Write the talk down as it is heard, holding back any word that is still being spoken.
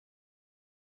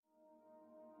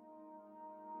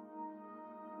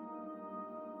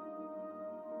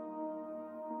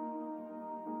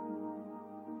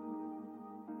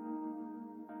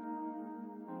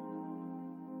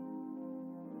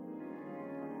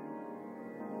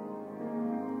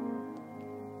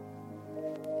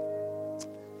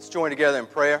Let's join together in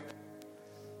prayer.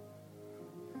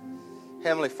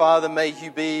 Heavenly Father, may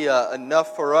you be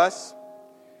enough for us.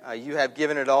 You have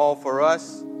given it all for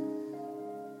us.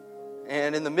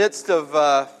 And in the midst of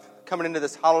coming into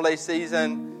this holiday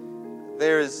season,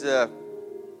 there is,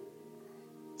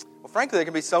 frankly, there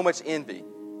can be so much envy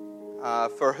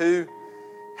for who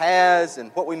has and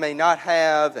what we may not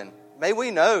have. And may we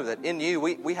know that in you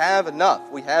we have enough.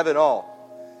 We have it all.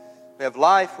 We have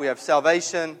life. We have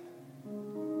salvation.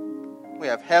 We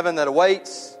have heaven that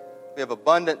awaits. We have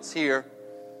abundance here.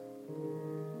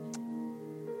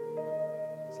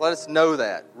 So let us know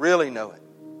that. Really know it.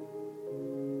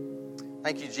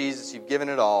 Thank you, Jesus. You've given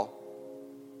it all.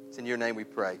 It's in your name we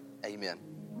pray. Amen.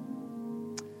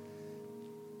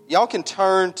 Y'all can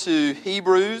turn to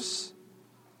Hebrews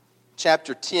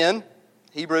chapter 10.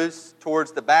 Hebrews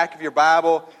towards the back of your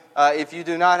Bible. If you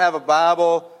do not have a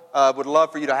Bible, would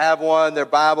love for you to have one. There are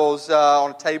Bibles on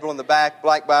a table in the back,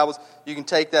 black Bibles. You can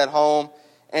take that home.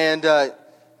 And, I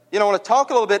want to talk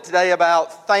a little bit today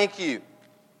about thank you.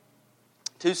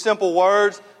 Two simple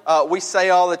words we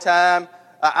say all the time.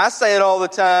 I say it all the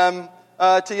time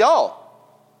to y'all.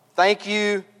 Thank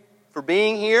you for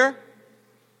being here.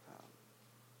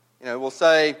 We'll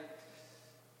say,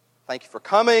 thank you for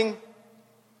coming.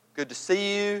 Good to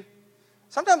see you.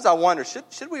 Sometimes I wonder,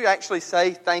 should we actually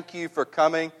say thank you for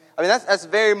coming? I mean, that's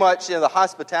very much the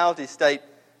hospitality state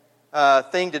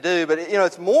thing to do. But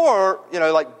it's more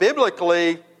like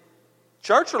biblically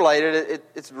church related.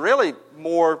 It's really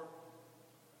more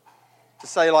to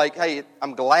say like, hey,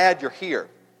 I'm glad you're here,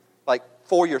 like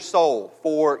for your soul,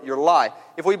 for your life.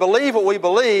 If we believe what we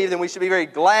believe, then we should be very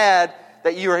glad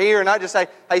that you are here, and not just say,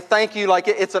 hey, thank you, like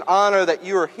it's an honor that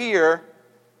you are here.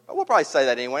 But we'll probably say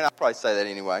that anyway. I'll probably say that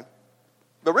anyway.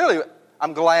 But really,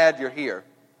 I'm glad you're here.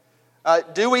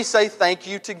 Do we say thank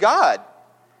you to God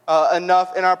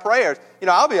enough in our prayers?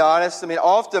 I'll be honest.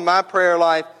 Often my prayer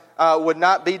life would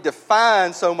not be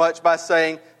defined so much by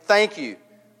saying thank you.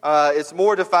 It's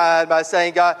more defined by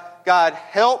saying, God,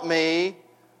 help me,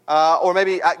 or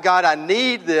maybe, God, I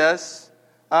need this,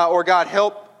 or God,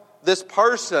 help this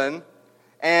person.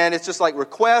 And it's just like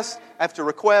request after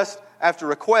request after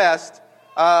request,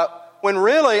 when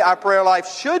really our prayer life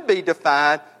should be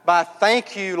defined by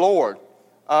thank you, Lord,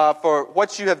 for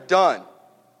what you have done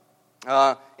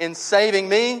in saving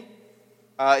me.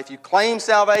 If you claim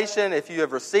salvation, if you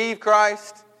have received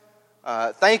Christ,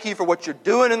 thank you for what you're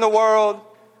doing in the world.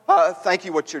 Thank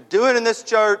you for what you're doing in this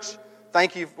church.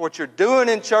 Thank you for what you're doing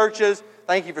in churches.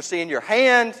 Thank you for seeing your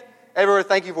hand everywhere.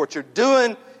 Thank you for what you're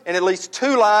doing in at least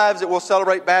 2 lives that we'll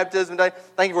celebrate baptism day.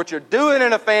 Thank you for what you're doing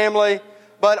in a family.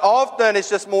 But often it's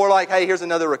just more like, hey, here's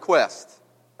another request.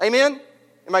 Amen?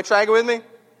 Am I tracking with me?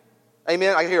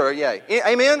 Amen? I hear a yay.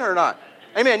 Amen or not?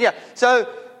 Amen, yeah.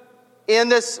 So in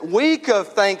this week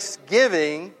of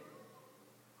Thanksgiving,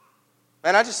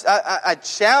 and I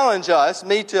challenge us,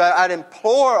 I'd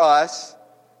implore us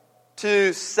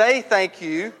to say thank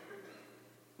you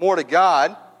more to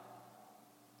God.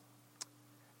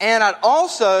 And I'd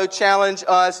also challenge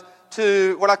us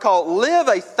to what I call live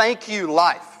a thank you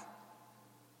life.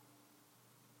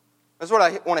 That's what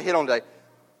I want to hit on today.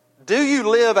 Do you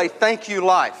live a thank you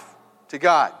life to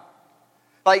God?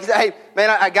 Like, hey,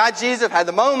 man, I got Jesus, I've had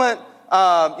the moment.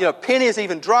 Penny has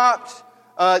even dropped.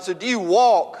 So do you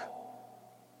walk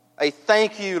a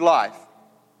thank you life?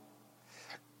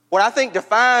 What I think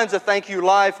defines a thank you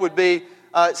life would be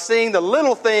seeing the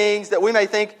little things that we may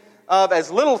think of as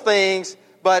little things,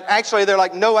 but actually they're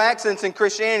like no accidents in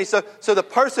Christianity. So the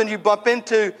person you bump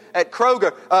into at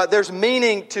Kroger, there's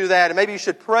meaning to that. And maybe you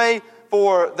should pray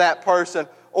for that person.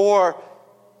 Or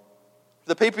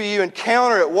the people you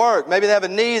encounter at work, maybe they have a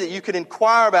need that you could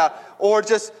inquire about. Or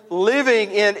just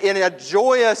living in a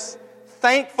joyous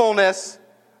thankfulness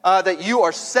that you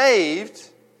are saved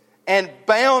and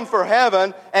bound for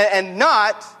heaven and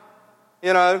not,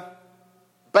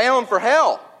 bound for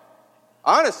hell.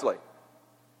 Honestly.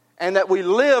 And that we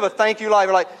live a thank you life.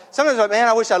 We're like, sometimes I'm like, man,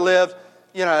 I wish I lived,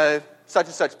 such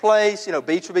and such place.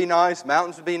 Beach would be nice,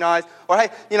 mountains would be nice. Or hey,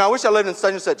 I wish I lived in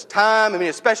such and such time.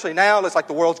 Especially now, it's like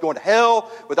the world's going to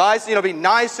hell with ice. It'd be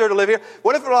nicer to live here.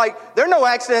 What if there are no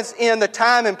accidents in the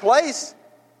time and place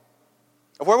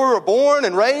of where we were born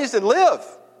and raised and live?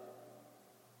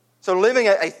 So living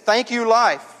a thank you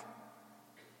life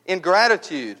in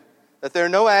gratitude that there are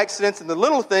no accidents in the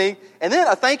little thing. And then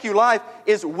a thank you life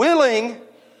is willing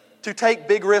to take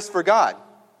big risks for God.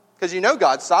 Because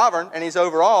God's sovereign and He's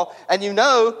over all. And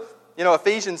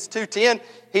Ephesians 2:10,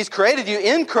 He's created you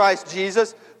in Christ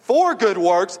Jesus for good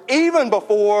works even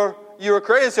before you were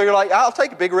created. So you're like, I'll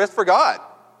take a big risk for God.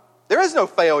 There is no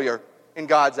failure in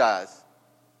God's eyes.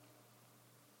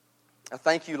 A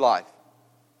thank you life.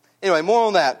 Anyway, more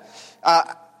on that.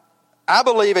 I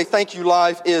believe a thank you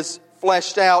life is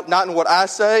fleshed out not in what I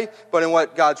say, but in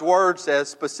what God's Word says,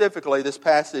 specifically this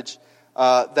passage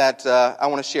that I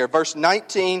want to share. Verse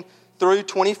 19 through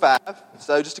 25.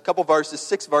 So just a couple verses,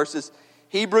 6 verses.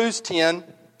 Hebrews 10.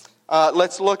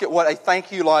 Let's look at what a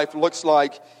thank you life looks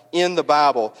like in the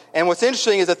Bible. And what's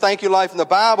interesting is a thank you life in the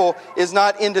Bible is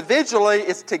not individually,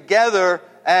 it's together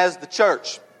as the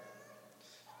church.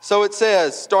 So it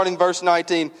says, starting verse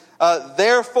 19,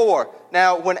 therefore.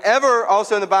 Now, whenever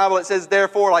also in the Bible it says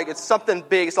therefore, like it's something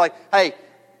big. It's like, hey,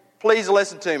 please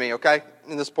listen to me, okay,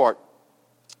 in this part.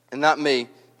 And not me.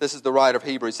 This is the writer of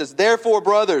Hebrews. It says, therefore,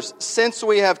 brothers, since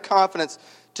we have confidence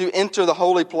to enter the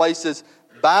holy places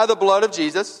by the blood of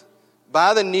Jesus,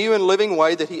 by the new and living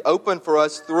way that He opened for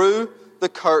us through the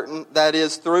curtain, that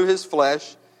is, through His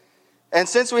flesh, and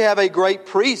since we have a great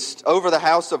priest over the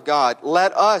house of God,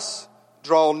 let us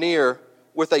draw near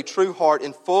with a true heart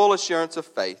in full assurance of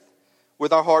faith,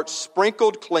 with our hearts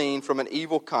sprinkled clean from an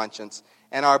evil conscience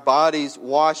and our bodies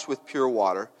washed with pure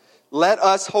water. Let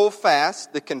us hold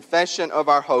fast the confession of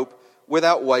our hope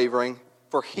without wavering,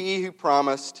 for He who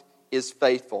promised is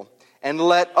faithful. And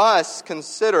let us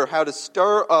consider how to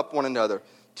stir up one another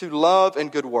to love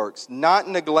and good works, not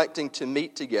neglecting to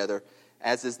meet together,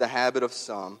 as is the habit of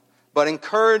some, but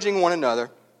encouraging one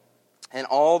another, and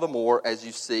all the more as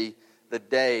you see the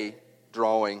day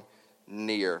drawing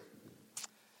near.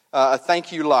 A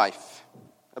thank you life.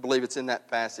 I believe it's in that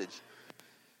passage.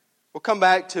 We'll come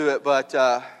back to it, but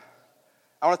I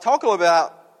want to talk a little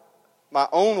about my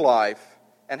own life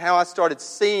and how I started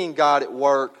seeing God at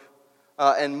work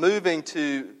and moving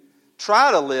to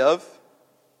try to live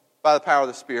by the power of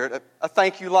the Spirit a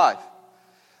thank you life.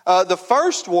 The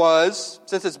first was,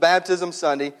 since it's Baptism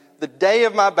Sunday, the day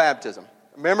of my baptism.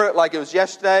 Remember it like it was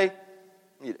yesterday.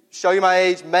 Show you my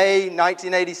age, May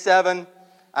 1987.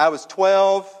 I was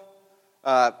 12,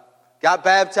 got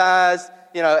baptized,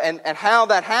 and how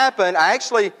that happened. I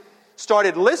actually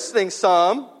started listening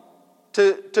some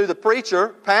to the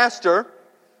preacher, pastor,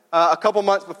 a couple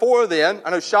months before then.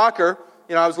 I know, shocker,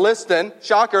 I was listening,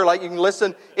 shocker, like you can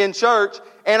listen in church.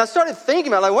 And I started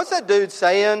thinking about, what's that dude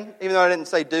saying? Even though I didn't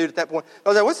say dude at that point. I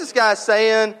was like, what's this guy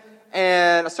saying?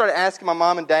 And I started asking my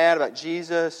mom and dad about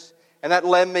Jesus. And that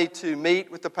led me to meet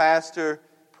with the pastor,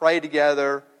 pray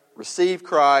together, receive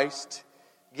Christ,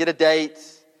 get a date.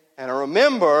 And I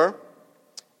remember,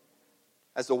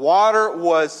 as the water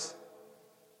was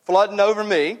flooding over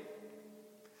me,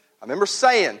 I remember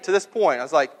saying to this point, I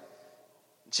was like,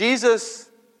 Jesus,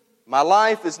 my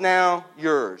life is now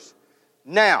yours.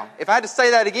 Now, if I had to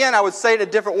say that again, I would say it a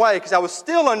different way, because I was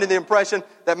still under the impression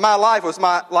that my life was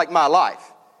my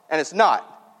life. And it's not.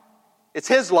 It's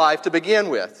His life to begin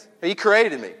with. He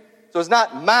created me. So it's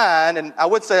not mine, and I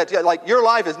would say that to you, like, your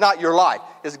life is not your life.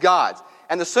 It's God's.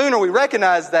 And the sooner we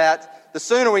recognize that, the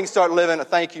sooner we can start living a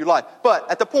thank you life.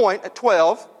 But at the point, at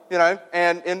 12,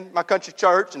 and in my country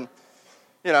church, and,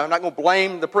 I'm not going to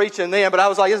blame the preaching then, but I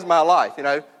was like, this is my life,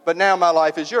 But now my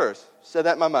life is yours. Said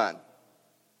that in my mind.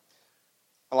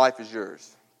 My life is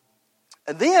yours.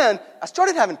 And then I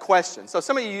started having questions. So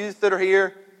some of you youth that are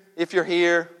here, if you're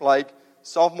here, like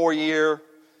sophomore year,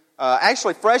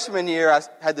 actually freshman year, I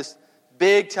had this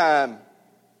big time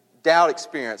doubt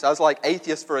experience. I was like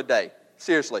atheist for a day.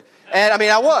 Seriously. And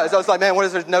I was like, man, what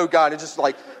is there's no God? It just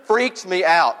freaked me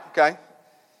out, okay?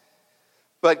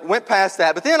 But went past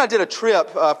that. But then I did a trip,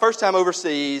 first time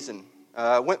overseas, and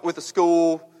went with a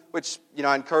school, which,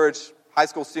 I encourage high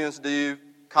school students to do,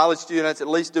 college students, at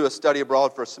least do a study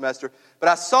abroad for a semester. But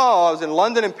I was in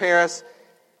London and Paris,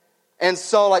 and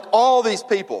saw all these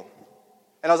people.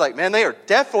 And I was like, man, they are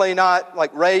definitely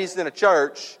not raised in a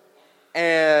church.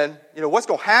 And, what's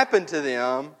going to happen to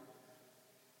them?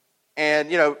 And,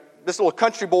 this little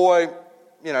country boy,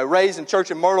 raised in church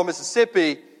in Myrtle,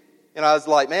 Mississippi, I was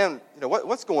like, man,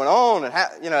 what's going on? And, how,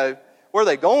 where are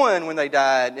they going when they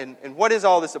died? And what is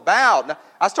all this about? And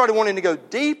I started wanting to go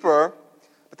deeper.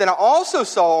 But then I also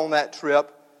saw on that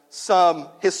trip some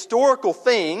historical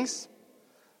things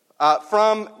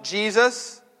from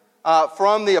Jesus,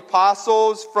 from the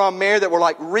apostles, from Mary that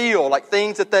were real,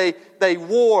 things that they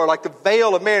wore, like the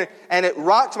veil of Mary. And it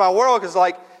rocked my world because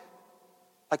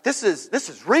this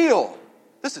is real.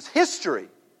 This is history.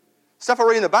 Stuff I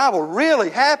read in the Bible really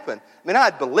happened. I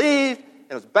had believed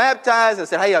and was baptized and I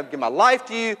said, hey, I'll give my life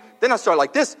to you. Then I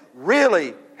started this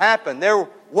really happened. There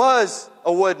was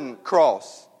a wooden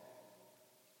cross.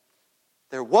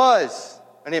 There was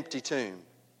an empty tomb.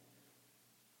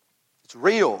 It's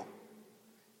real.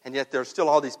 And yet there are still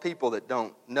all these people that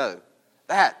don't know.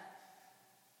 That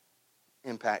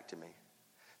impacted me.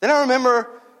 Then I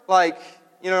remember like,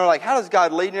 like how does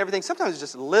God lead and everything, sometimes it's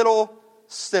just little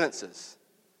sentences.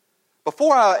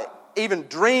 Before I even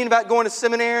dreamed about going to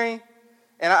seminary,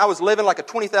 and I was living like a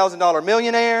 $20,000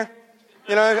 millionaire,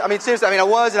 seriously, I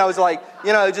was, and I was like,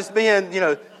 just being,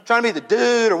 trying to be the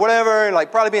dude or whatever, and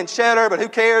like probably being cheddar, but who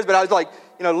cares? But I was like,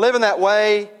 living that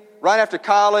way right after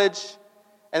college.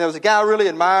 And there was a guy I really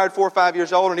admired, 4 or 5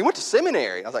 years old, and he went to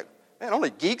seminary. I was like, man,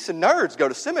 only geeks and nerds go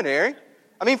to seminary.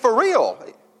 For real.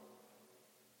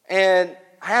 And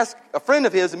I asked a friend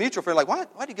of his, a mutual friend, like, why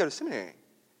did you go to seminary?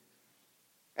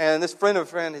 And this friend of a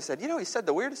friend, he said, he said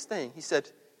the weirdest thing. He said,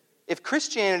 if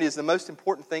Christianity is the most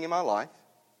important thing in my life,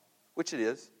 which it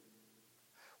is,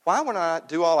 why would I not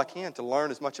do all I can to learn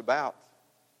as much about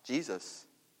Jesus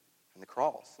and the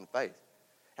cross and the faith?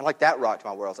 And like that rocked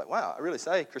my world. I was like, wow, I really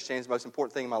say Christianity is the most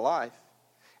important thing in my life.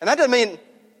 And that doesn't mean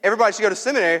everybody should go to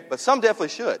seminary, but some definitely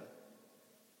should.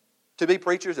 To be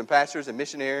preachers and pastors and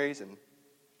missionaries and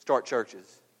start churches.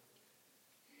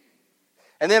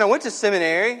 And then I went to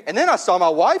seminary, and then I saw my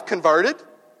wife converted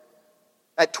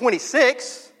at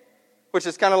 26, which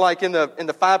is kind of like in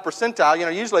the 5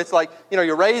 percentile. Usually it's like,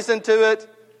 you're raised into it,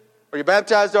 or you're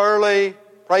baptized early,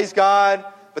 praise God.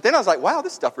 But then I was like, wow,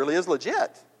 this stuff really is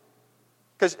legit.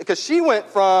 Because she went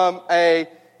from a,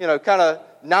 kind of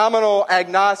nominal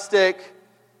agnostic,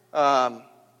 I'll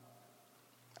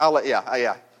let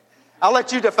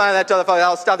you define that to other folks.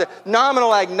 I'll stop there.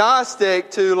 Nominal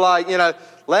agnostic to like,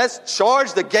 let's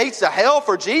charge the gates of hell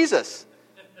for Jesus.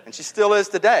 And she still is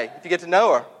today, if you get to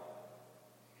know her.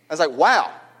 I was like,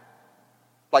 wow.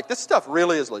 Like, this stuff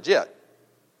really is legit.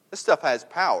 This stuff has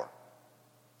power.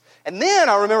 And then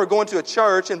I remember going to a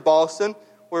church in Boston.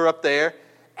 We were up there.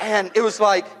 And it was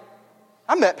like,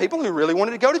 I met people who really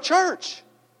wanted to go to church.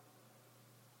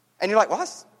 And you're like, well,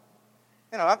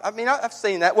 I've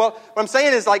seen that. Well, what I'm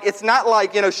saying is, like, it's not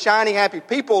like, shiny, happy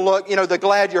people look, they're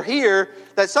glad you're here,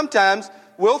 that sometimes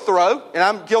we'll throw, and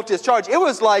I'm guilty as charged. It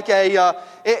was like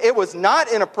it was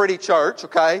not in a pretty church,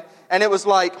 okay? And it was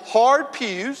like hard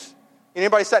pews.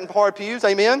 Anybody sat in hard pews?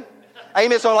 Amen?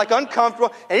 Amen. So like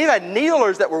uncomfortable. And even had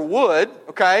kneelers that were wood,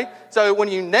 okay? So when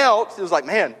you knelt, it was like,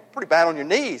 man, pretty bad on your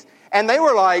knees. And they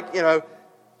were like, a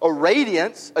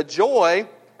radiance, a joy.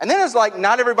 And then it was like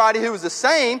not everybody who was the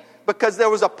same, because there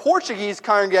was a Portuguese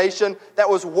congregation that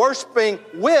was worshiping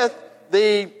with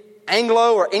the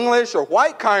Anglo or English or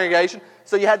white congregation.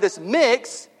 So you had this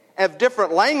mix of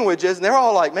different languages, and they're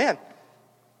all like, man,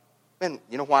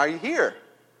 why are you here?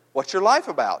 What's your life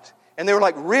about? And they were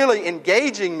like really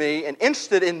engaging me and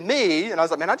interested in me. And I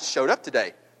was like, man, I just showed up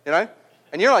today, And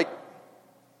you're like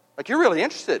you're really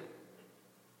interested.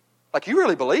 Like, you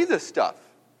really believe this stuff.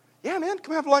 Yeah, man,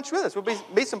 come have lunch with us. We'll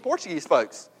be some Portuguese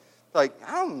folks. Like,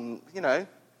 kind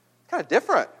of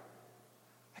different.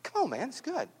 Like, come on, man, it's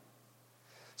good.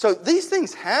 So these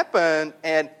things happen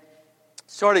and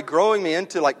started growing me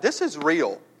into, like, this is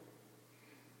real.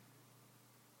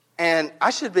 And I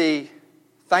should be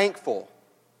thankful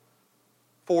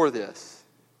for this.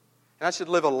 And I should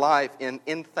live a life in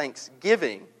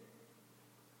thanksgiving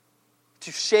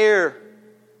to share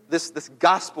this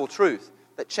gospel truth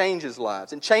that changes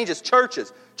lives and changes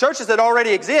churches that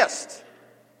already exist.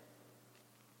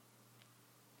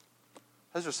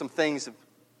 Those are some things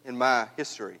in my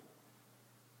history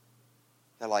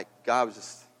that, like, God was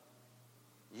just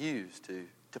used to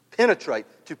penetrate,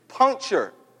 to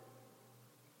puncture,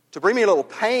 to bring me a little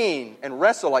pain and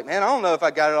wrestle. Like, man, I don't know if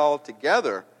I got it all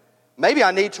together. Maybe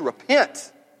I need to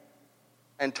repent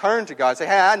and turn to God and say,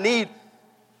 hey, I need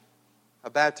a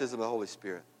baptism of the Holy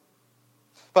Spirit.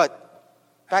 But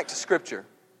back to Scripture,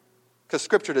 because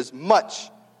Scripture is much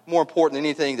more important than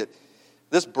anything that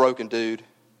this broken dude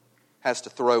has to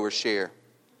throw or share.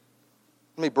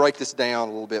 Let me break this down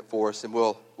a little bit for us, and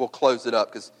we'll close it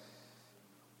up, because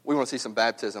we want to see some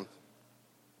baptism.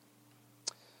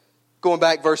 Going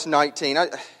back, verse 19,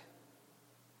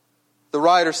 the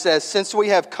writer says, since we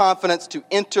have confidence to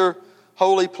enter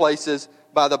holy places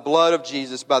by the blood of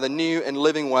Jesus, by the new and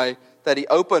living way that He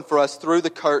opened for us through the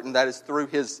curtain, that is through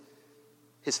His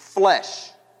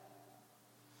flesh.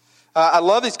 I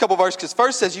love these couple verses, because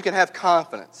first says you can have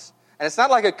confidence. And it's not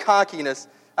like a cockiness.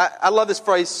 I love this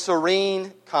phrase,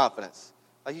 serene confidence.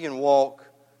 Like, you can walk,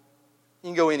 you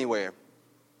can go anywhere.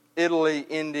 Italy,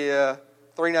 India,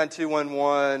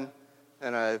 39211,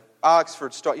 and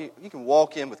Oxford, you can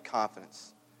walk in with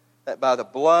confidence that by the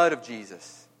blood of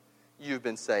Jesus, you've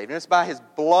been saved. And it's by His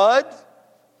blood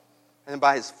and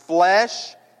by His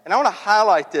flesh. And I want to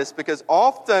highlight this because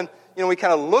often, we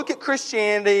kind of look at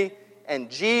Christianity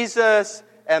and Jesus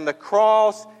and the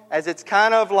cross as it's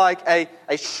kind of like a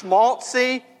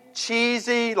schmaltzy,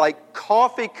 cheesy, like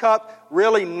coffee cup,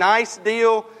 really nice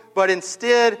deal. but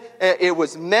instead it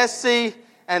was messy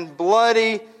and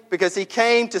bloody because he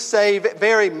came to save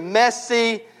very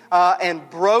messy and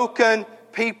broken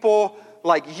people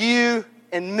like you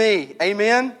and me.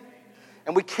 Amen?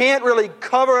 And we can't really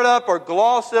cover it up or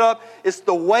gloss it up. It's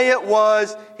the way it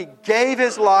was. He gave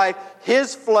His life,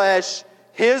 His flesh,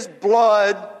 His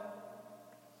blood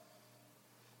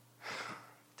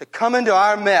to come into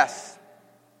our mess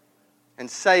and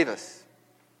save us.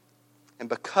 And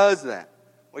because of that,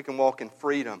 we can walk in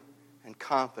freedom and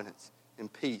confidence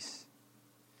and peace.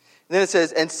 And then it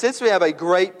says, and since we have a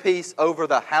great peace over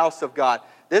the house of God.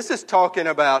 This is talking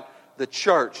about the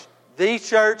church. The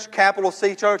church, capital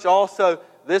C church, also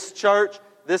this church,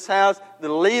 this house. The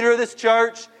leader of this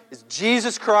church is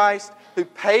Jesus Christ, who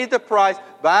paid the price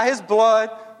by His blood,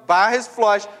 by His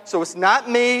flesh. So it's not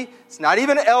me. It's not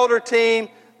even an elder team.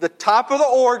 The top of the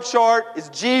org chart is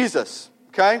Jesus.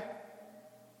 Okay?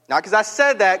 Not because I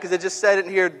said that, because I just said it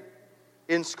here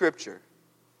in Scripture.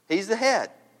 He's the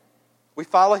head. We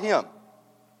follow Him.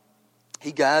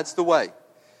 He guides the way.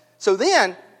 So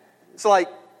then, it's like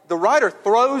the writer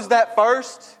throws that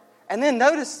first, and then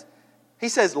notice, he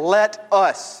says, let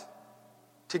us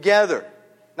together.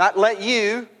 Not let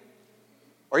you,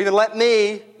 or even let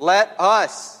me, let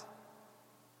us.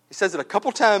 He says it a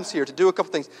couple times here to do a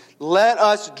couple things. Let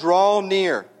us draw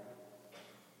near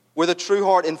with a true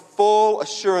heart in full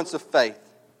assurance of faith,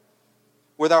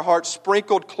 with our hearts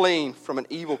sprinkled clean from an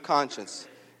evil conscience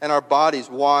and our bodies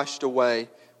washed away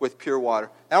with pure water.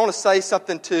 And I want to say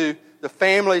something to the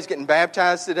families getting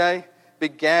baptized today.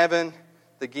 Big Gavin,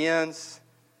 the Gins.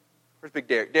 Where's Big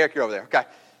Derek? Derek, you're over there. Okay.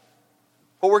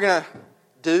 What we're going to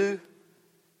do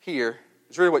here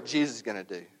is really what Jesus is going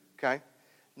to do. Okay?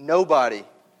 Nobody,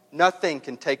 nothing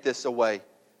can take this away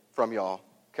from y'all.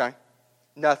 Okay?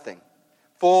 Nothing.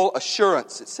 Full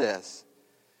assurance, it says,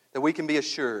 that we can be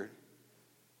assured.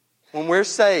 When we're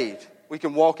saved, we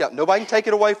can walk out. Nobody can take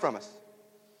it away from us.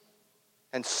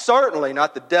 And certainly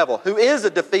not the devil, who is a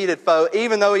defeated foe,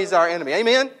 even though he's our enemy.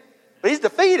 Amen? But he's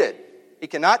defeated. He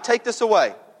cannot take this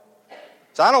away.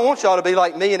 So I don't want y'all to be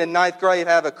like me and in ninth grade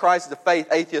have a crisis of faith,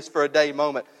 atheist for a day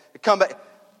moment. Come back.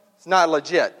 It's not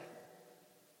legit.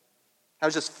 That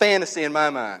was just fantasy in my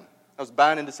mind. I was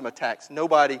buying into some attacks.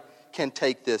 Nobody can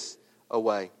take this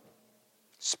away.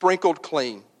 Sprinkled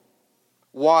clean.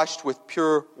 Washed with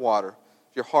pure water.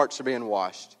 Your hearts are being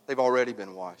washed. They've already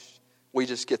been washed. We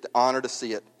just get the honor to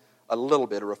see it, a little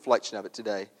bit, a reflection of it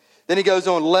today. Then he goes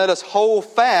on, let us hold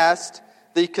fast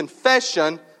the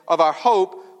confession of our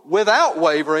hope without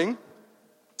wavering,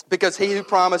 because he who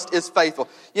promised is faithful.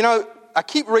 You know, I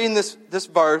keep reading this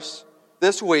verse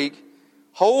this week.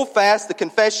 Hold fast the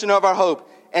confession of our hope.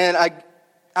 And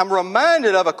I'm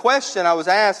reminded of a question I was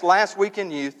asked last week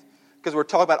in youth, because we're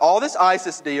talking about all this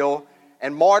ISIS deal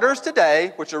and martyrs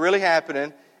today, which are really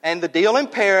happening, and the deal in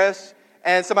Paris.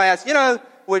 And somebody asked,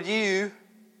 would you,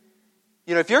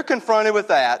 if you're confronted with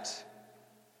that,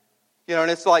 and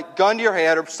it's like gun to your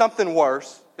head or something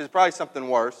worse, because it's probably something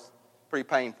worse, pretty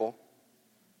painful.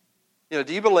 Do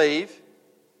you believe?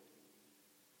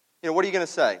 What are you going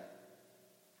to say?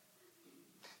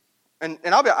 And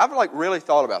I've really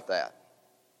thought about that.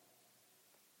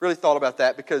 Really thought about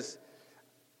that, because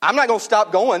I'm not going to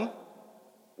stop going.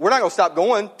 We're not going to stop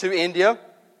going to India.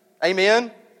 Amen?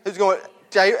 Who's going?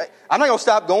 I'm not going to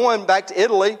stop going back to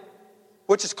Italy,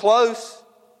 which is close.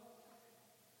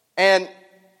 And,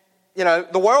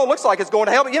 the world looks like it's going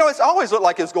to hell. But, it's always looked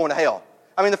like it's going to hell.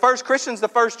 I mean, the first Christian's the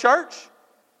first church.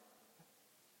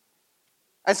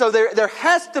 And so there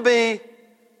has to be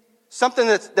something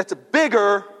that's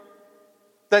bigger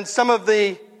than some of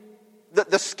the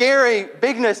scary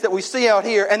bigness that we see out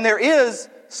here. And there is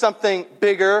something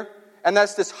bigger, and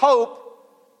that's this hope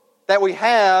that we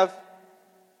have.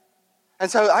 And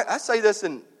so I say this,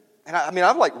 and I've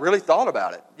really thought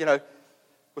about it.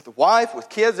 With the wife, with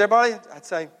kids, everybody, I'd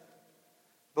say,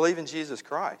 believe in Jesus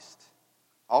Christ.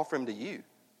 Offer Him to you.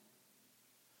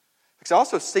 Because I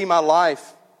also see my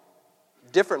life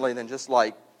differently than just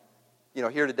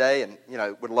here today, and,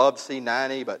 would love to see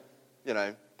 90, but,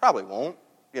 probably won't,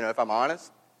 if I'm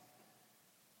honest.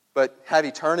 But have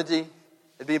eternity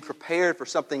and being prepared for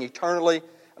something eternally.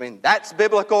 That's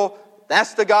biblical.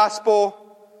 That's the gospel.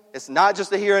 It's not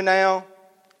just the here and now.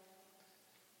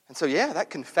 And so, that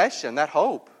confession, that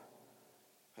hope,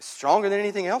 is stronger than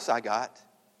anything else I got.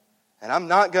 And I'm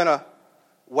not going to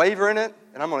waver in it,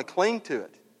 and I'm going to cling to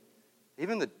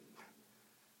it.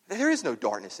 There is no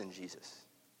darkness in Jesus.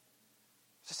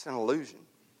 It's just an illusion.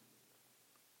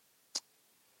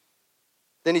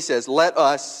 Then he says, let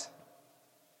us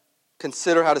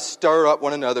consider how to stir up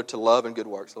one another to love and good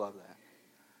works. I love that.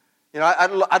 You know,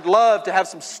 I'd love to have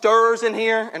some stirrers in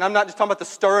here, and I'm not just talking about the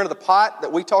stirring of the pot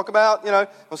that we talk about, you know.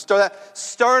 We'll stir that.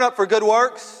 Stirring up for good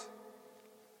works.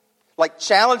 Like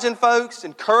challenging folks,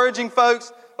 encouraging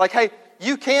folks. Like, hey,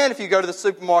 you can, if you go to the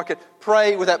supermarket,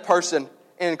 pray with that person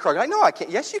in Kroger. Like, no, I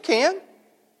can't. Yes, you can.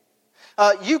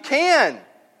 You can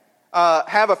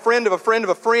have a friend of a friend of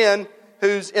a friend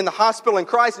who's in the hospital in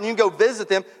Christ, and you can go visit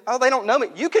them. Oh, they don't know me.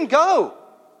 You can go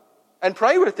and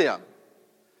pray with them.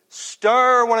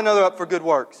 Stir one another up for good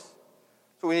works.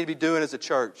 That's what we need to be doing as a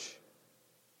church.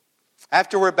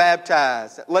 After we're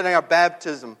baptized, letting our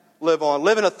baptism live on,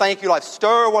 living a thank you life,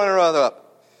 stir one another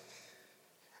up.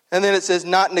 And then it says,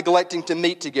 not neglecting to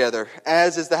meet together,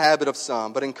 as is the habit of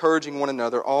some, but encouraging one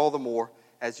another all the more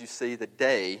as you see the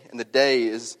day. And the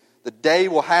day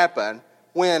will happen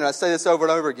when, and I say this over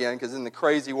and over again, because in the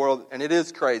crazy world, and it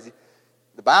is crazy,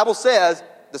 the Bible says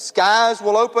the skies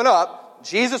will open up,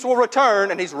 Jesus will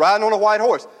return, and He's riding on a white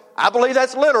horse. I believe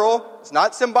that's literal. It's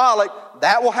not symbolic.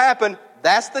 That will happen.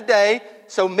 That's the day.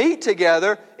 So meet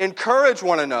together. Encourage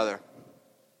one another.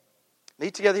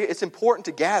 Meet together. It's important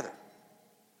to gather.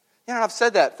 You know, I've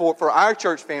said that for our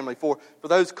church family, for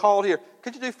those called here.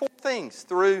 Could you do 4 things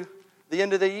through the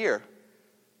end of the year?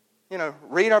 You know,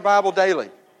 read our Bible daily.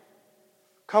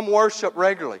 Come worship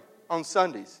regularly on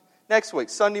Sundays. Next week,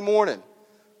 Sunday morning.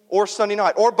 Or Sunday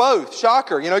night, or both.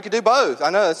 Shocker, you know, you could do both. I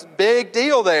know, it's a big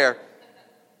deal there.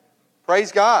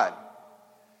 Praise God.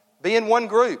 Be in one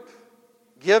group.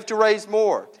 Give to raise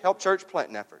more, to help church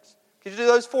planting efforts. Could you do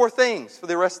those 4 things for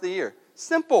the rest of the year?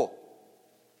 Simple,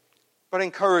 but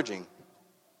encouraging.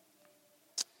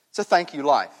 It's a thank you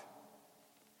life.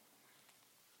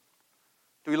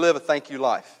 Do we live a thank you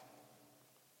life?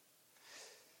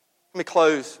 Let me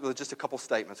close with just a couple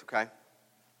statements, okay?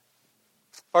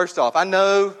 First off, I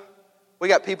know we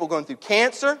got people going through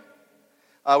cancer.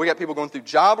 We got people going through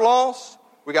job loss.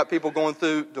 We got people going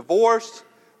through divorce.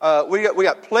 We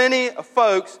got plenty of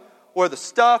folks where the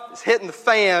stuff is hitting the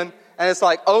fan, and it's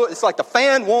like the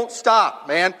fan won't stop,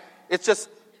 man. It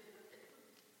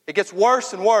gets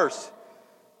worse and worse.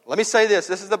 Let me say this.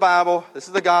 This is the Bible. This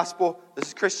is the gospel. This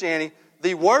is Christianity.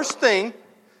 The worst thing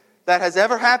that has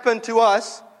ever happened to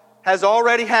us has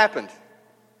already happened.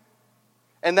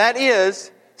 And that is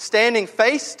standing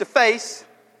face to face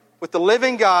with the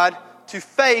living God to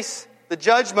face the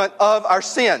judgment of our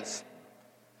sins.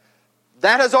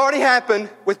 That has already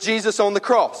happened with Jesus on the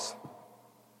cross.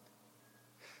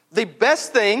 The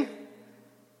best thing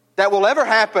that will ever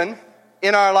happen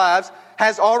in our lives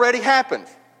has already happened.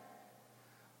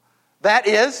 That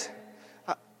is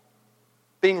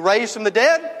being raised from the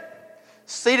dead,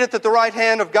 seated at the right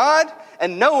hand of God,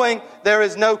 and knowing there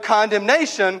is no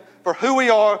condemnation for who we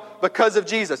are because of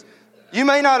Jesus. You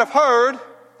may not have heard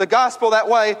the gospel that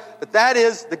way, but that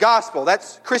is the gospel.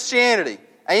 That's Christianity.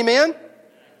 Amen?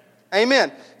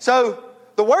 Amen. So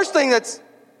the worst thing that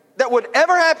would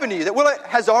ever happen to you,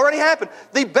 has already happened.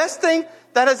 The best thing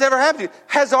that has ever happened to you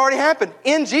has already happened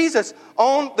in Jesus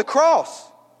on the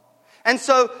cross. And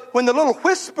so when the little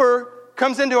whisper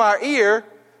comes into our ear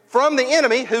from the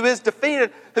enemy who is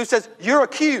defeated, who says, you're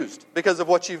accused because of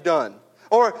what you've done,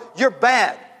 or you're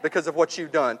bad because of what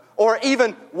you've done, or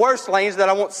even worse language that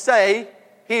I won't say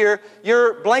here,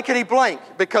 you're blankety blank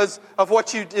because of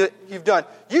what you've done.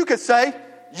 You could say,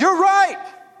 you're right.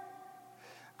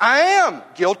 I am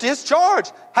guilty as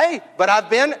charged. Hey, but I've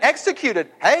been executed.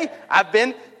 Hey, I've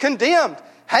been condemned.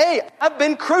 Hey, I've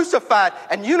been crucified.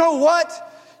 And you know what?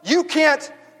 You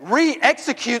can't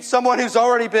re-execute someone who's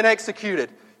already been executed.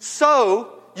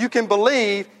 So you can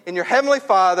believe in your Heavenly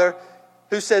Father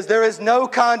who says there is no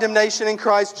condemnation in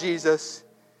Christ Jesus.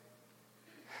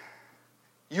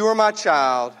 You are my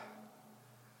child.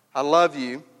 I love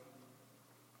you.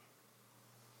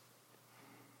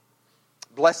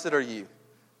 Blessed are you,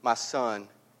 my son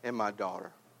and my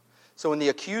daughter. So when the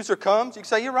accuser comes, you can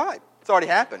say, you're right. It's already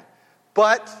happened.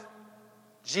 But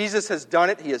Jesus has done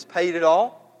it. He has paid it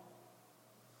all.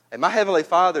 And my Heavenly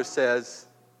Father says,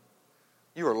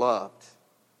 you are loved,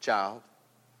 child,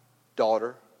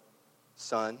 daughter,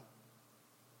 son.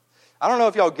 I don't know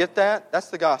if y'all get that. That's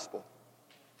the gospel.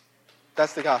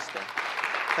 That's the gospel.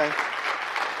 Okay?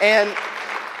 And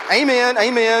amen,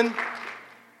 amen.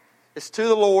 It's to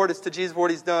the Lord. It's to Jesus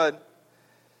what He's done.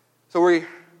 So we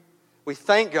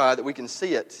thank God that we can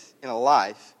see it in a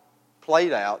life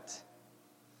played out.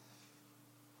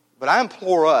 But I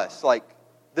implore us, like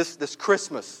this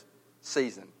Christmas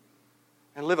season,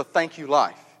 and live a thank you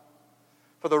life.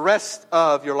 For the rest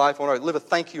of your life on earth, live a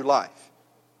thank you life.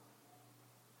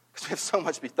 Because we have so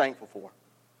much to be thankful for.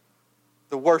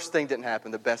 The worst thing didn't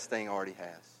happen. The best thing already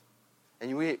has.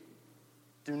 And we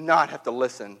do not have to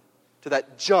listen to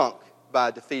that junk by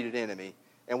a defeated enemy,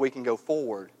 and we can go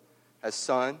forward as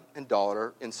son and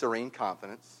daughter in serene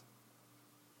confidence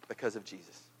because of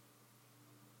Jesus.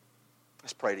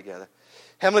 Let's pray together.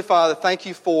 Heavenly Father, thank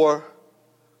you for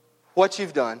what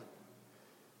you've done.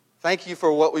 Thank you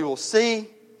for what we will see.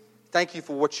 Thank you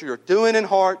for what you're doing in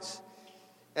hearts.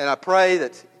 And I pray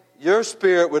that your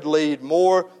Spirit would lead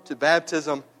more to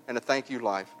baptism and a thank you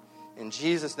life. In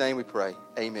Jesus' name we pray.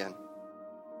 Amen.